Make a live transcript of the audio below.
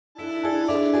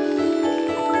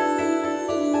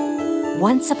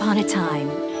Once upon a time,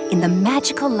 in the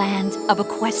magical land of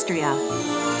Equestria,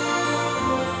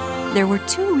 there were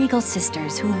two regal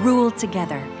sisters who ruled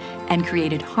together and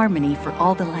created harmony for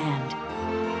all the land.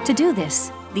 To do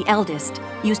this, the eldest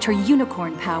used her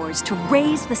unicorn powers to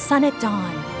raise the sun at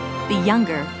dawn. The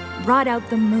younger brought out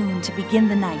the moon to begin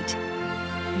the night.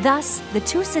 Thus, the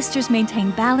two sisters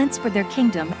maintained balance for their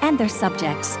kingdom and their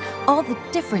subjects, all the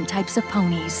different types of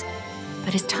ponies.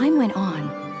 But as time went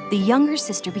on, the younger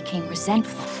sister became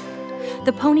resentful.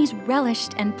 The ponies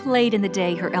relished and played in the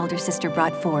day her elder sister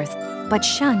brought forth, but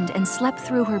shunned and slept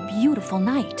through her beautiful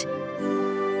night.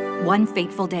 One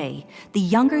fateful day, the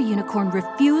younger unicorn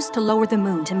refused to lower the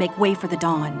moon to make way for the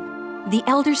dawn. The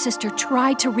elder sister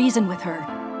tried to reason with her,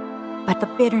 but the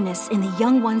bitterness in the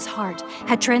young one's heart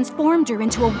had transformed her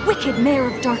into a wicked mare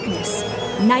of darkness,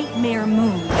 Nightmare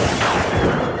Moon.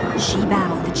 She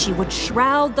vowed that she would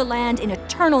shroud the land in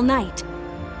eternal night.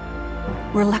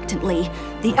 Reluctantly,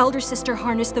 the elder sister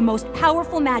harnessed the most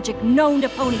powerful magic known to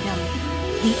ponydom,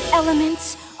 the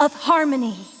elements of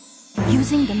harmony.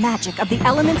 Using the magic of the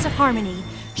elements of harmony,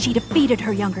 she defeated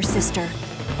her younger sister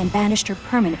and banished her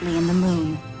permanently in the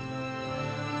moon.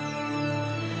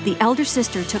 The elder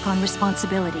sister took on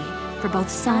responsibility for both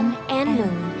sun and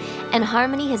moon, and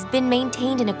harmony has been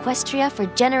maintained in Equestria for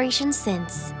generations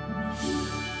since.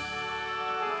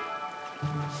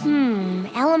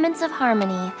 Elements of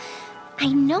harmony. I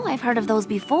know I've heard of those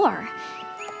before,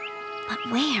 but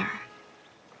where?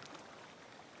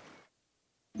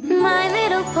 My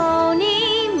little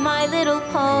pony, my little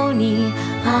pony.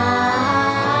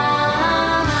 Ah,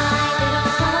 my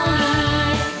little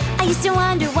pony. I used to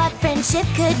wonder what friendship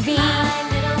could be. My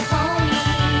little pony.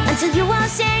 Until you all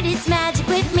shared its magic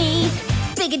with me.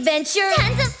 Big adventure,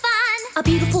 tons of fun. A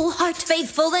beautiful heart,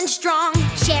 faithful and strong.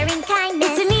 Sharing kindness,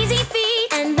 it's an easy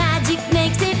feat. And magic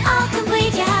makes it all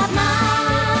complete. You have mine.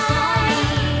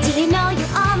 Do you know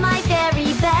you're all my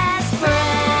very best friends?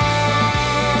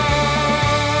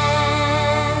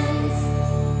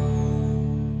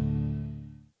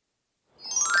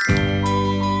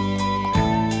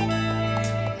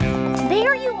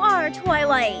 There you are,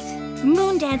 Twilight.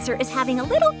 Moondancer is having a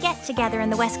little get-together in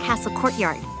the West Castle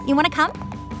courtyard. You want to come?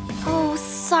 Oh,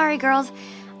 sorry, girls.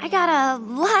 I got a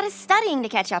lot of studying to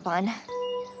catch up on.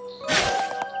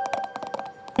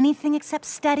 Anything except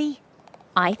study?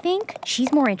 I think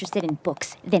she's more interested in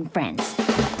books than friends.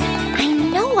 I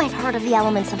know I've heard of the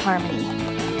elements of harmony.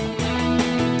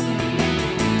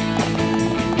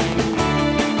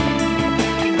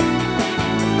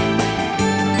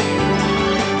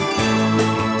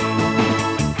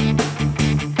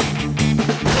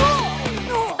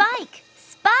 Spike!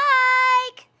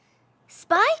 Spike!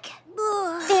 Spike?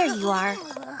 There you are.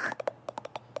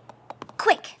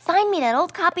 Quick, find me that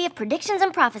old copy of Predictions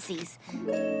and Prophecies.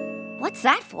 What's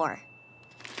that for?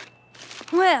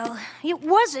 Well, it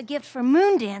was a gift for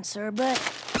Moondancer, but...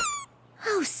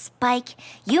 Oh, Spike,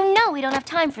 you know we don't have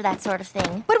time for that sort of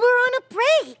thing. But we're on a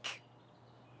break!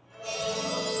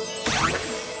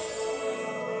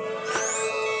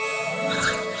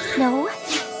 No,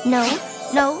 no,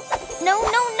 no, no,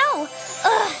 no, no!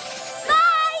 Ugh!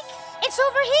 Spike! It's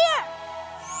over here!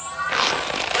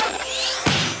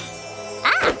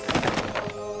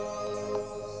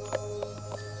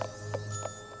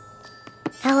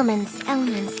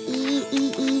 Elements, E,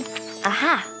 E, E.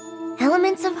 Aha!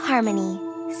 Elements of harmony.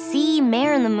 See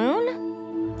Mare in the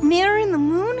Moon? Mare in the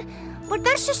Moon? But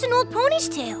that's just an old pony's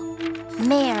tale.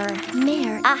 Mare.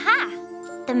 Aha!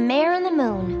 The Mare in the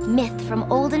Moon, myth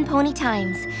from olden pony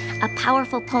times. A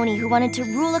powerful pony who wanted to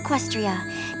rule Equestria,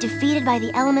 defeated by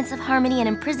the elements of harmony and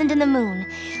imprisoned in the moon.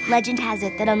 Legend has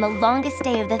it that on the longest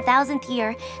day of the 1000th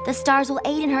year, the stars will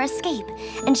aid in her escape,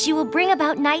 and she will bring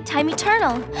about nighttime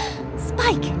eternal.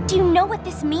 Spike, do you know what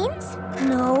this means?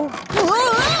 No.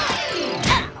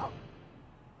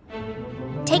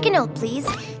 Take a note, please.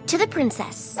 To the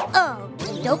princess.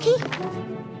 Okie dokie.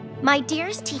 My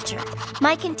dearest teacher,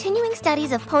 my continuing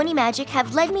studies of pony magic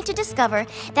have led me to discover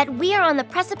that we are on the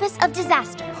precipice of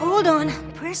disaster. Hold on.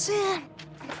 Press it.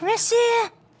 Press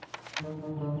it.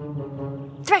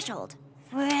 Threshold.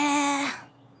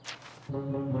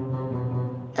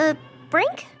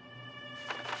 Brink?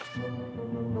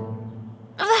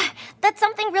 Ugh, that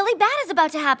something really bad is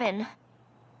about to happen.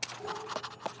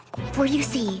 For you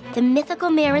see, the mythical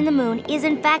Mare in the Moon is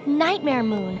in fact Nightmare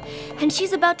Moon, and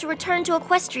she's about to return to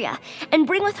Equestria and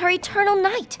bring with her eternal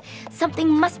night. Something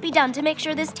must be done to make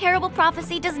sure this terrible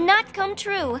prophecy does not come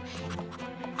true.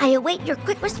 I await your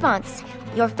quick response.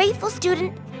 Your faithful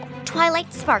student,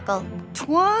 Twilight Sparkle.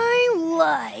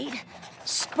 Twilight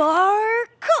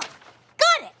Sparkle.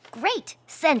 Got it. Great,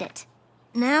 send it.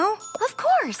 Now? Of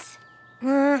course.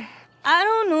 I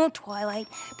don't know, Twilight.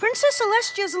 Princess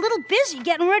Celestia's a little busy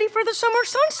getting ready for the Summer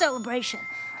Sun celebration.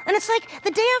 And it's like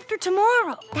the day after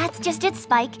tomorrow. That's just it,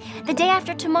 Spike. The day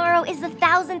after tomorrow is the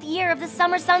 1000th year of the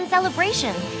Summer Sun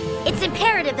celebration. It's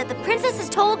imperative that the princess is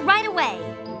told right away.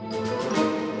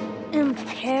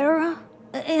 Impera?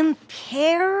 Important!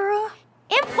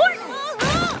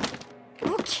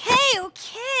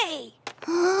 Okay.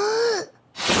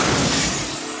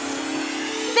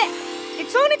 There,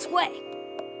 it's on its way.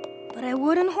 But I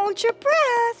wouldn't hold your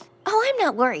breath. Oh, I'm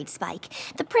not worried, Spike.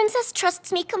 The princess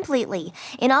trusts me completely.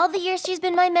 In all the years she's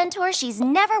been my mentor, she's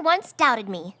never once doubted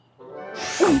me.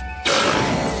 See?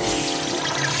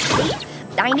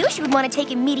 I knew she would want to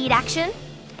take immediate action.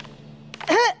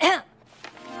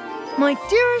 My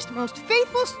dearest, most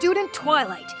faithful student,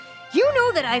 Twilight, you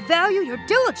know that I value your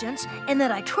diligence and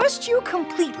that I trust you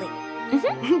completely.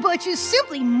 But you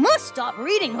simply must stop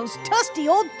reading those dusty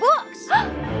old books.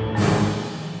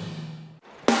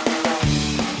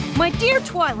 My dear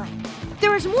Twilight,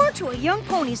 there is more to a young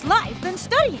pony's life than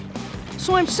studying.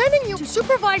 So I'm sending you to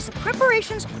supervise the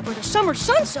preparations for the Summer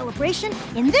Sun celebration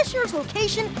in this year's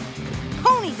location,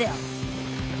 Ponyville.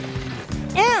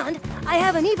 And I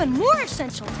have an even more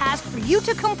essential task for you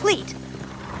to complete.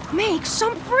 Make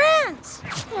some friends.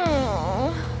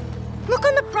 Look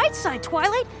on the bright side,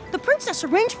 Twilight. The princess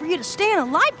arranged for you to stay in a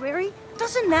library.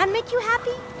 Doesn't that make you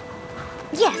happy?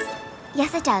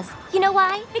 Yes, it does. You know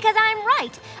why? Because I'm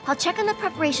right. I'll check on the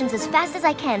preparations as fast as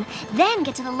I can, then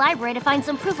get to the library to find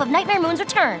some proof of Nightmare Moon's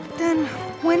return. Then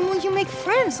when will you make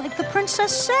friends like the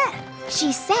princess said?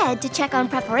 She said to check on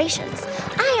preparations.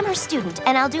 I am her student,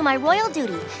 and I'll do my royal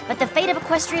duty, but the fate of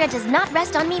Equestria does not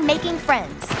rest on me making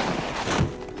friends.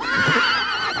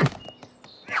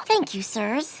 Thank you,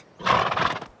 sirs.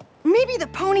 Maybe the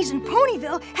ponies in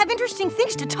Ponyville have interesting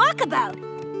things to talk about.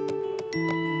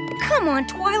 Come on,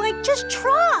 Twilight, just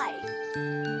try.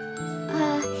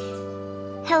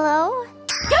 Hello?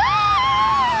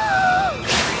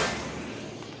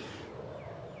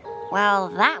 Well,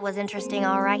 that was interesting,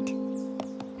 all right.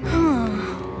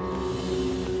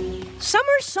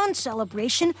 Summer Sun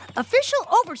Celebration Official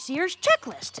Overseer's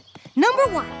Checklist. Number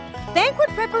 1, banquet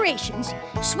preparations,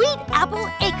 Sweet Apple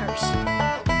Acres.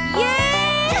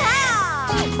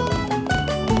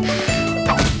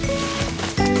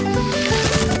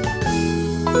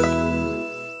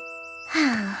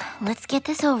 Let's get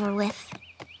this over with.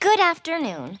 Good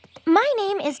afternoon. My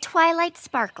name is Twilight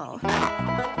Sparkle.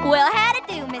 Well, howdy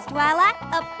do, Miss Twilight.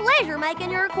 A pleasure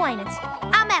making your acquaintance.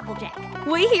 I'm Applejack.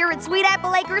 We here at Sweet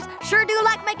Apple Acres sure do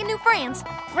like making new friends.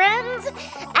 Friends?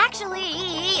 Actually,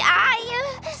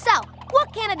 So,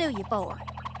 what can I do you for?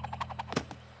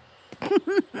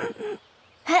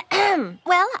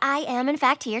 Well, I am in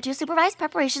fact here to supervise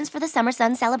preparations for the Summer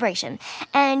Sun celebration.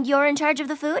 And you're in charge of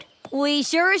the food? We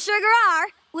sure as sugar are.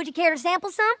 Would you care to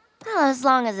sample some? Well, as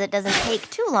long as it doesn't take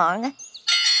too long.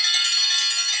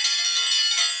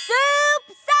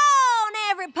 Soup's on,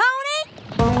 every pony!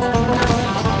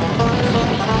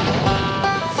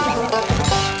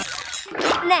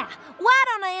 Now, why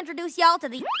don't I introduce y'all to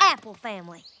the Apple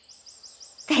family?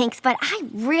 Thanks, but I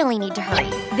really need to hurry.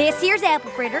 This here's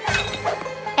Apple Fritter,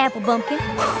 Apple Bumpkin,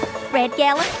 Red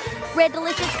Gallon, Red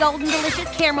Delicious, Golden Delicious,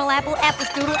 Caramel Apple, Apple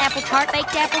Strudel, Apple Tart,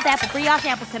 Baked Apples, Apple Brioche,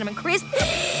 Apple Cinnamon Crisp,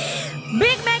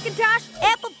 Big Macintosh,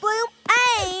 Apple Bloom,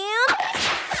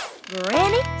 and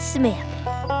Granny Smith.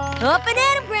 Up and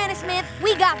at 'em, Granny Smith.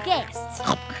 We got guests.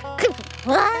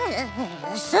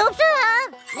 Soup's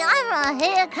alive. I'm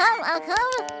here. Come.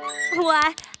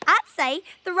 Why, I'd say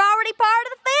they're already part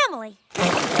of the family.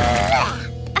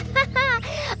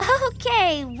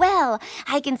 Okay, well,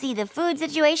 I can see the food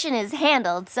situation is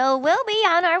handled, so we'll be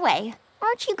on our way.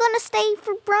 Aren't you gonna stay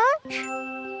for brunch?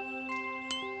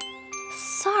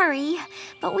 Sorry,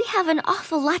 but we have an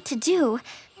awful lot to do.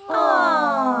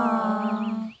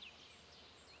 Aww.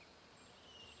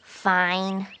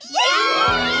 Fine.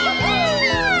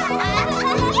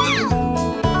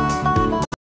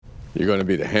 You're going to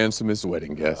be the handsomest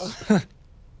wedding guest.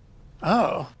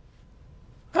 Oh.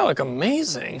 I look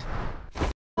amazing.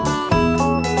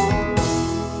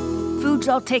 Food's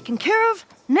all taken care of.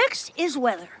 Next is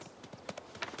weather.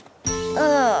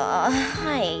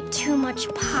 I ate too much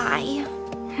pie.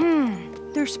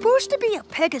 There's supposed to be a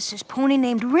Pegasus pony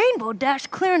named Rainbow Dash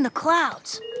clearing the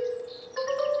clouds.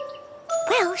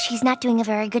 Well, she's not doing a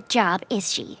very good job,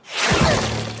 is she?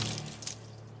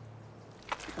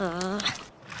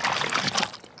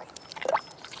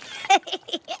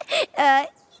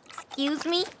 Excuse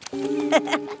me?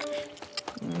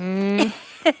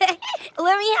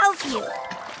 Let me help you.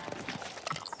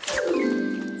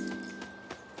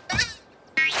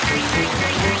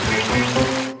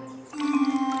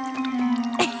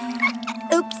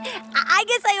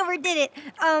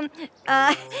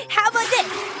 How about this?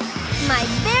 My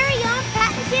very own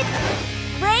patented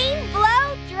Rain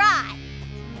Blow Dry.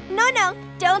 No,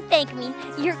 don't thank me.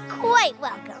 You're quite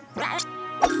welcome.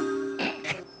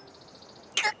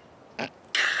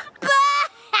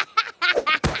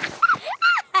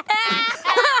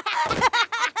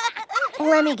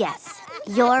 Let me guess.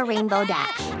 Your Rainbow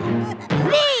Dash.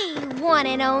 The one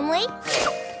and only.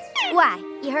 Why?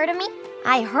 You heard of me?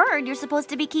 I heard you're supposed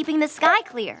to be keeping the sky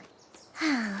clear.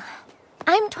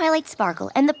 I'm Twilight Sparkle,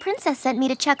 and the princess sent me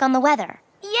to check on the weather.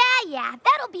 Yeah,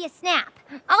 that'll be a snap.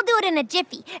 I'll do it in a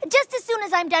jiffy, just as soon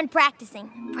as I'm done practicing.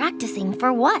 Practicing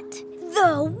for what?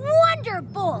 The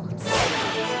Wonderbolts!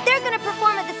 They're gonna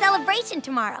perform at the celebration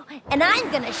tomorrow, and I'm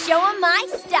gonna show them my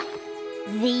stuff.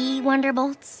 The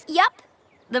Wonderbolts? Yup,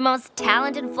 The most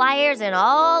talented flyers in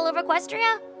all of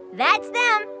Equestria? that's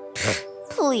them.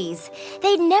 Please,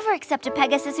 they'd never accept a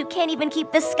Pegasus who can't even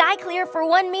keep the sky clear for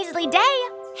one measly day.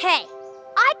 Hey,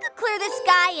 I could clear the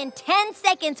sky in 10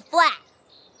 seconds flat.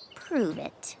 Prove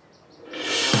it.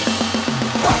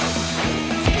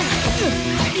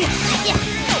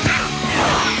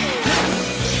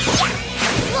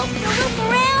 Loop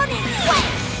around and sway.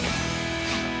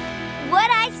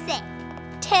 What'd I say?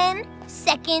 10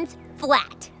 seconds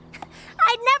flat.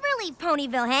 I'd never leave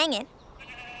Ponyville hanging.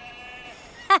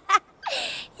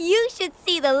 You should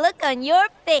see the look on your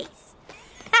face.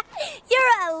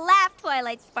 You're a laugh,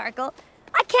 Twilight Sparkle.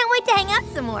 I can't wait to hang out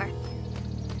some more.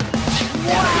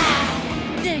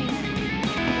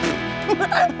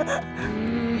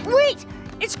 Wait!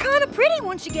 It's kind of pretty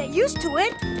once you get used to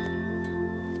it.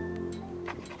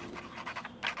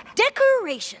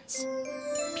 Decorations.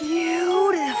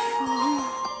 Beautiful.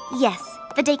 Yes,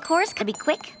 the decors could be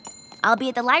quick. I'll be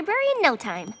at the library in no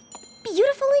time.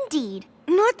 Beautiful indeed.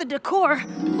 Not the decor.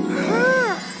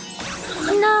 Her.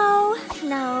 No.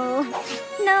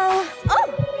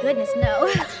 Oh, goodness, no.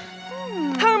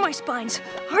 How are my spines?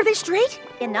 Are they straight?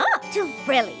 Enough. Too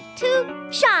frilly. Too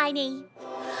shiny.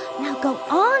 Now go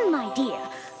on, my dear.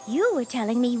 You were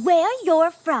telling me where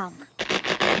you're from.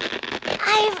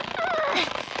 I've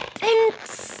been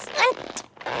sent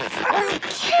from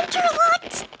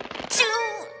Canterlot to...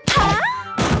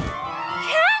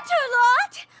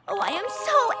 Canterlot? Oh, I am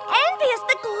so envious.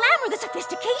 The glamour, the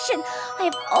sophistication. I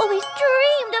have always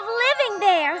dreamed of living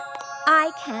there.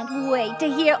 I can't wait to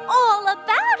hear all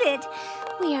about it.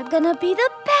 We are gonna be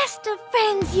the best of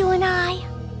friends, you and I.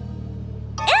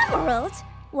 Emeralds?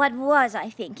 What was I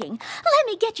thinking? Let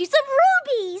me get you some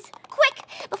rubies. Quick,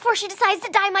 before she decides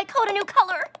to dye my coat a new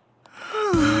color.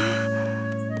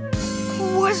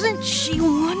 Wasn't she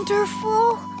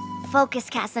wonderful? Focus,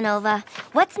 Casanova.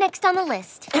 What's next on the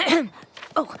list?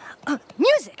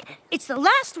 Music. It's the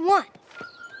last one.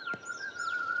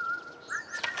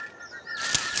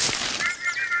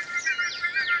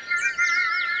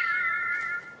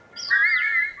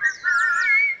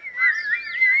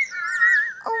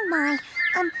 Oh my.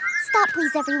 Stop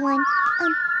please, everyone.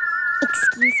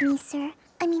 Excuse me, sir.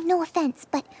 I mean, no offense,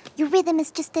 but your rhythm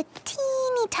is just a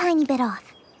teeny tiny bit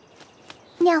off.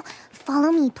 Now,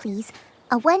 follow me, please.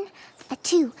 A 1, a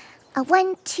 2, a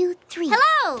 1, 2, 3.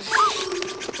 Hello!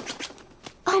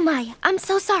 Oh my, I'm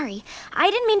so sorry. I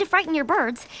didn't mean to frighten your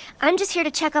birds. I'm just here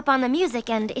to check up on the music,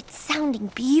 and it's sounding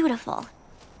beautiful.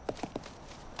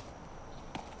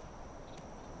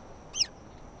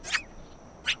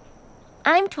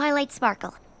 I'm Twilight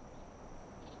Sparkle.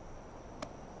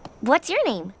 What's your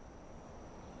name?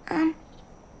 I'm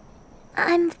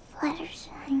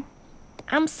Fluttershy.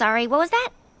 I'm sorry, what was that?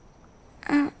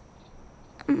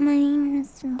 My name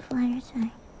is Fluttershy.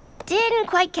 Didn't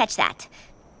quite catch that.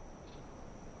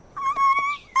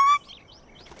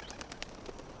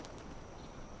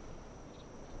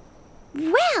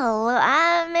 Well,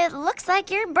 it looks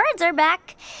like your birds are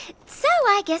back. So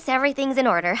I guess everything's in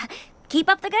order. Keep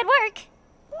up the good work.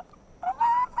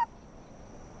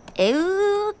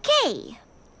 Okay.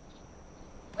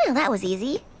 Well, that was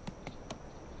easy.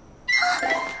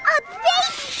 A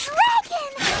baby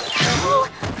dragon! Oh,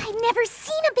 I've never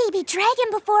seen a baby dragon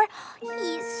before.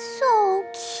 He's so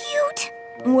cute.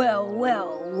 Well.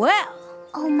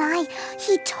 Oh my,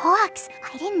 he talks.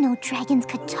 I didn't know dragons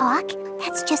could talk.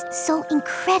 That's just so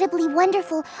incredibly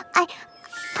wonderful. I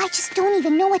just don't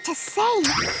even know what to say.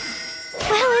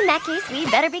 Well, in that case, we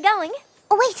better be going.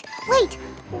 Oh, wait.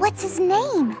 What's his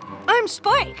name? I'm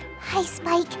Spike. Hi,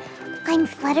 Spike. I'm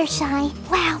Fluttershy.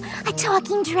 Wow, a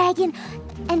talking dragon.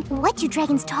 And what do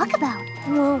dragons talk about?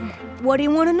 Well, what do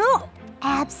you want to know?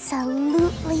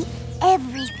 Absolutely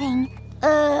everything.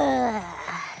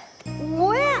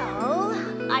 Well,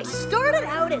 I started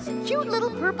out as a cute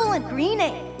little purple and green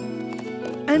egg.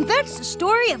 And that's the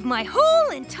story of my whole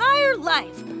entire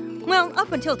life. Well,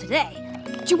 up until today.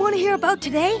 Do you want to hear about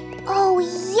today? Oh,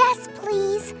 yes,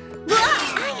 please.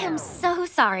 I am so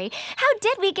sorry. How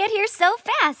did we get here so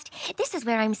fast? This is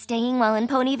where I'm staying while in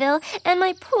Ponyville, and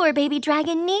my poor baby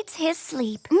dragon needs his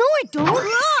sleep. No, I don't.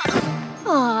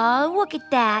 Aw, look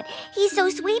at that. He's so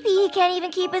sleepy he can't even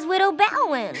keep his widow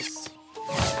balance.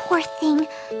 Poor thing.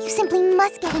 You simply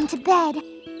must get him to bed.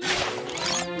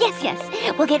 Yes,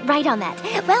 we'll get right on that.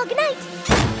 Well, good night.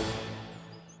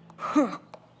 Huh.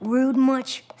 Rude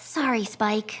much? Sorry,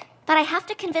 Spike. But I have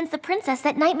to convince the princess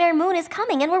that Nightmare Moon is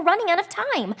coming and we're running out of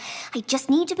time. I just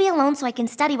need to be alone so I can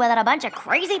study without a bunch of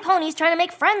crazy ponies trying to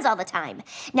make friends all the time.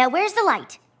 Now, where's the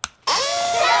light?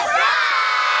 Surprise!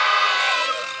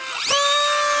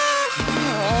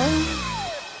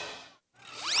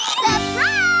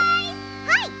 Surprise!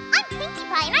 Hi, I'm Pinkie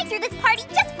Pie, and I threw this party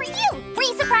just for you. Were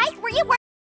you surprised? Were you?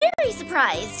 Very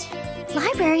surprised.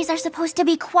 Libraries are supposed to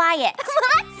be quiet. Well,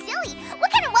 that's silly.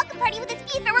 What kind of welcome party would this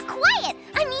be if it were quiet?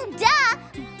 I mean, duh.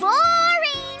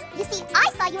 Boring. You see, I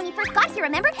saw you when you first got here,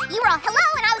 remember? You were all hello,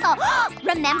 and I was all,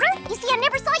 remember? You see, I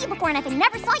never saw you before, and if I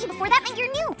never saw you before, that meant you're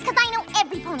new. Because I know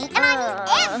every pony, and I mean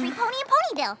every pony in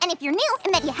Ponyville. And if you're new, it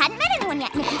meant you hadn't met anyone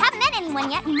yet. And if you haven't met anyone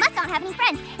yet, you must not have any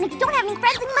friends. And if you don't have any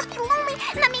friends, then you must be lonely.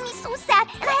 And that made me so sad,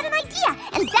 and I had an idea.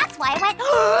 And that's why I went,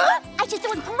 I should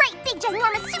throw a great, big,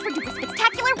 ginormous, super-duper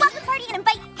spectacular welcome party and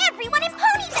invite everyone in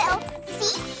Ponyville.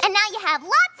 See? And now you have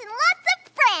lots and lots of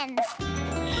friends.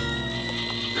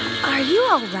 Are you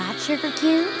all right, Sugar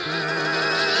Cube?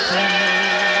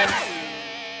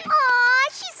 Aw,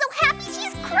 she's so happy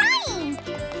she's crying.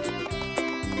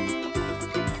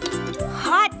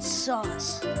 Hot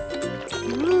sauce.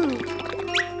 Ooh.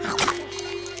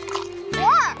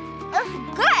 Yeah, it's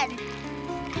good.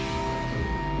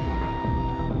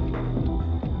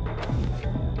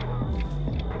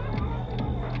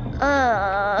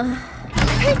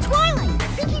 Hey, Twilight!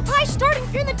 Pinkie Pie's starting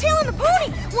Fear the Tail and the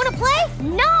Pony. Wanna play?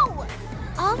 No!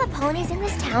 All the ponies in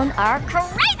this town are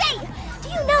crazy! Do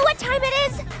you know what time it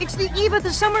is? It's the eve of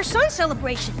the summer sun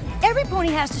celebration. Every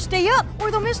pony has to stay up, or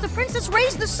they'll miss the Princess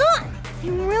Raise the Sun.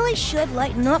 You really should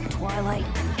lighten up, Twilight.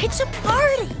 It's a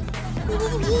party.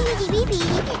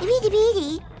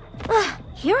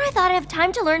 Here I thought I'd have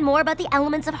time to learn more about the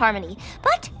elements of harmony.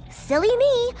 But, silly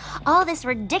me, all this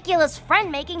ridiculous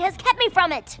friend-making has kept me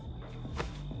from it.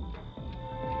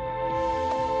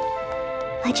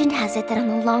 Legend has it that on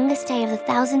the longest day of the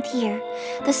 1000th year,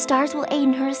 the stars will aid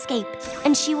in her escape,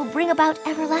 and she will bring about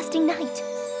everlasting night.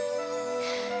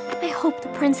 I hope the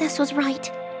princess was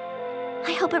right.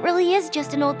 I hope it really is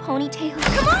just an old ponytail.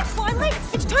 Come on, Twilight!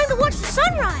 It's time to watch the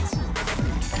sunrise!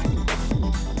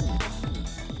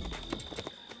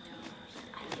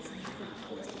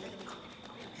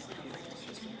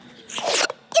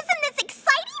 Isn't this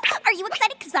exciting? Are you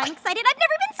excited? Because I'm excited. I've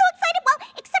never been so excited. Well,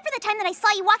 except for the time that I saw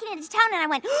you walking into town and I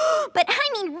went, but I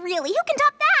mean, really, who can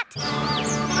top that?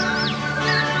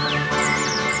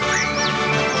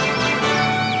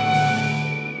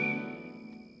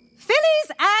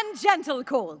 Fillies and gentle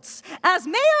colts, as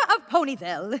mayor of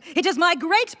Ponyville, it is my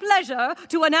great pleasure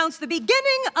to announce the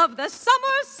beginning of the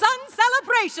Summer Sun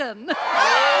Celebration.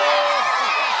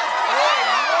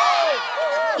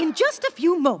 In just a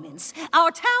few moments, our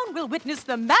town will witness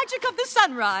the magic of the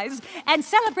sunrise and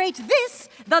celebrate this,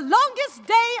 the longest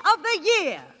day of the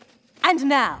year. And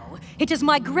now, it is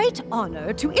my great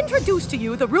honor to introduce to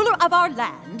you the ruler of our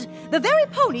land, the very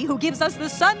pony who gives us the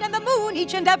sun and the moon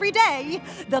each and every day,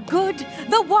 the good,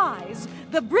 the wise,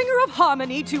 the bringer of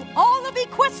harmony to all of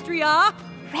Equestria.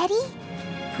 Ready?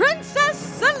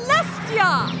 Princess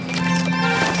Celestia!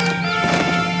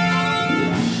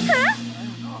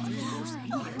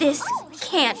 This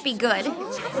can't be good.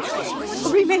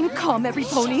 Remain calm, every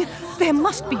pony. There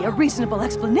must be a reasonable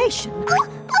explanation. Oh,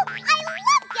 I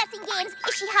love guessing games.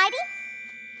 Is she hiding?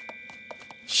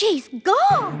 She's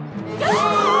gone!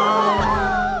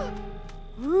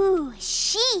 Ooh,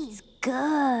 she's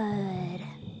good.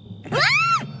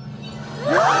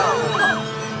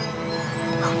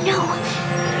 Oh no!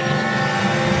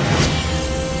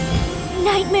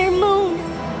 Nightmare Moon!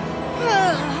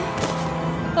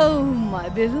 Oh, my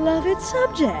beloved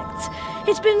subjects.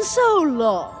 It's been so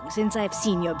long since I've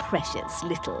seen your precious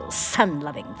little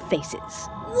sun-loving faces.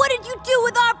 What did you do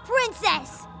with our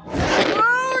princess?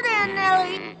 Oh, there,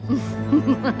 Nellie.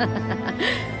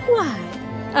 Why?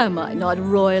 Am I not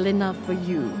royal enough for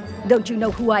you? Don't you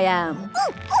know who I am?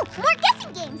 Ooh, more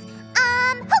guessing games.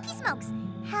 Hokey Smokes.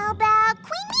 How about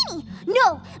Queen Meanie?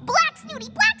 No, Black Snooty,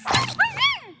 Black Snooty.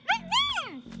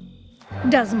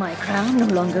 Does my crown no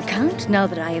longer count now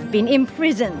that I have been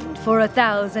imprisoned for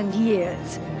 1,000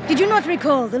 years? Did you not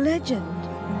recall the legend?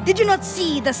 Did you not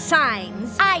see the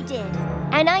signs? I did.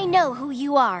 And I know who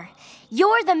you are.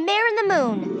 You're the Mare in the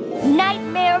Moon.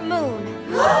 Nightmare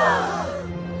Moon.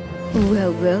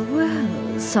 Well, well,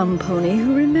 well. Some pony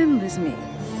who remembers me.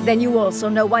 Then you also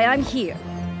know why I'm here.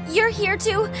 You're here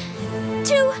to...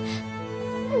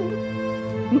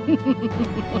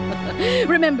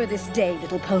 Remember this day,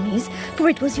 little ponies, for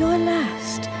it was your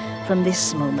last. From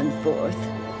this moment forth,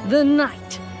 the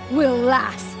night will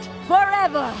last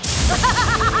forever.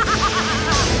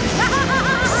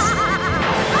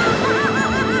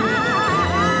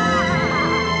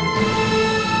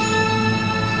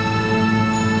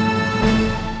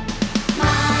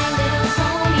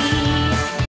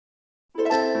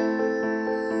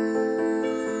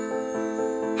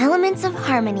 Elements of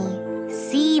Harmony.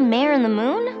 See Mare in the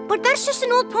Moon? But that's just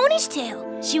an old pony's tale.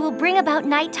 She will bring about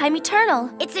nighttime eternal.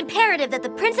 It's imperative that the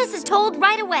princess is told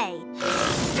right away.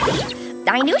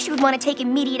 I knew she would want to take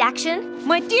immediate action.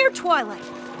 My dear Twilight,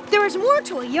 there is more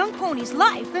to a young pony's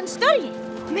life than studying.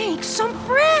 Make some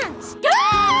friends!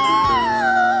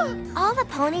 All the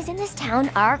ponies in this town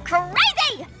are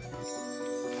crazy!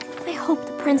 I hope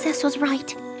the princess was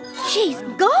right. She's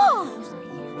gone!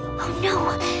 Oh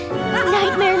no!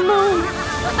 Nightmare Moon!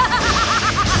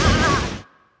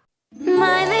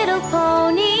 My little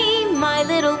pony, my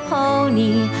little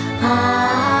pony.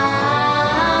 Ah,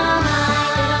 my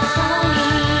little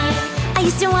pony. I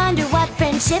used to wonder what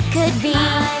friendship could be.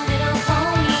 My little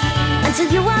pony. Until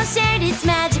you all shared its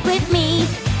magic with me.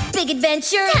 Big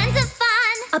adventure, tons of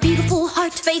fun. A beautiful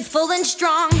heart, faithful and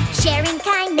strong. Sharing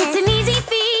kindness, it's an easy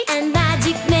feat. And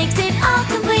magic makes it all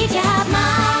complete. You have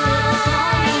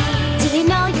mine. Did you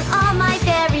know you're all my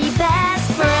very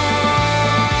best friends?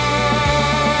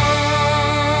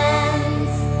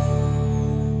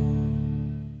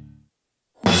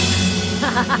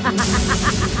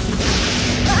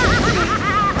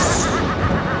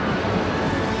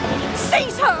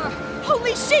 Seize her!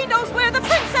 Only she knows where the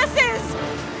princess is!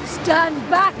 Stand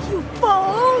back, you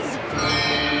fools!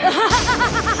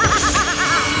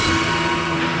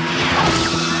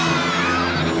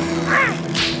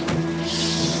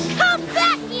 Come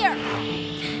back here!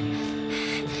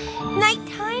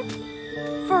 Nighttime?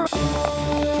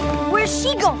 Where's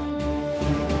she going?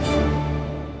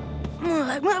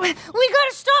 We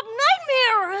gotta stop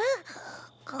Nightmare!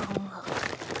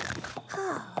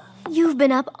 You've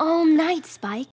been up all night, Spike.